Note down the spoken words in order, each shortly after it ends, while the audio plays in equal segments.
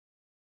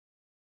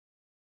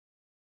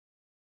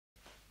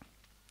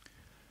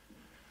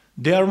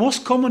They are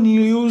most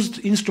commonly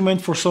used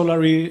instrument for solar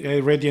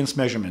radiance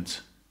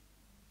measurements.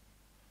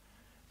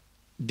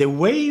 The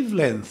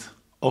wavelength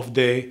of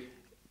the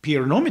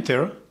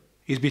pyranometer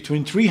is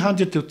between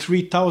 300 to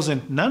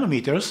 3000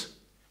 nanometers,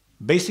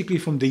 basically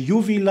from the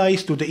UV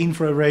light to the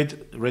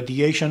infrared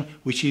radiation,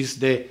 which is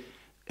the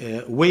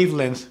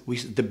wavelength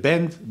with the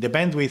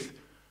bandwidth,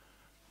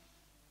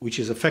 which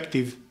is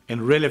effective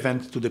and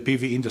relevant to the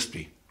PV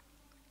industry.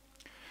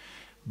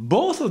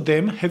 Both of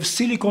them have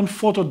silicon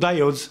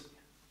photodiodes,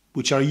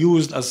 which are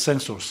used as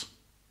sensors.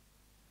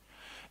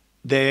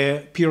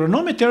 The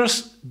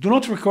pyranometers do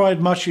not require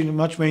much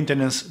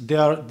maintenance. They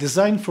are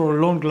designed for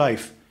a long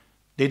life.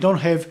 They don't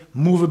have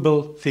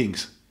movable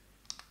things.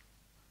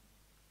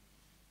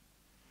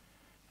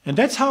 And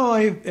that's how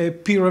a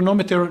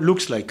pyranometer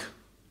looks like.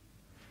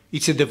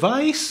 It's a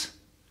device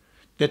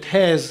that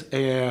has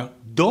a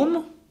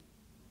dome.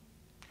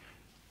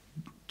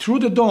 Through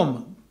the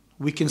dome,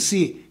 we can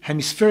see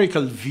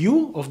hemispherical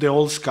view of the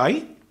whole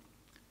sky.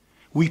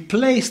 We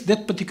place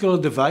that particular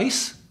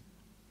device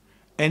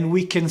and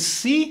we can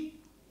see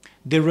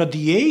the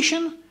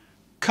radiation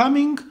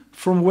coming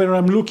from where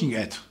I'm looking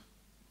at.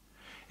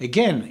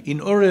 Again,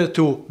 in order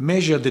to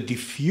measure the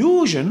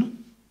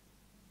diffusion,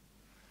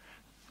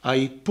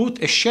 I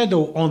put a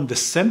shadow on the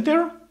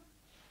center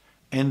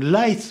and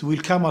light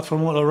will come out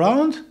from all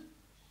around,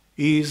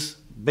 is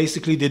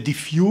basically the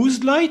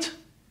diffused light.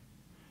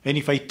 And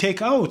if I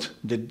take out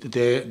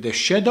the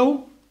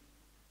shadow,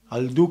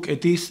 I'll look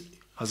at this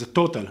as a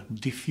total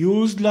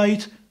diffused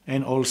light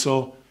and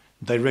also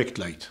direct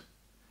light.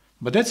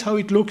 But that's how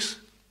it looks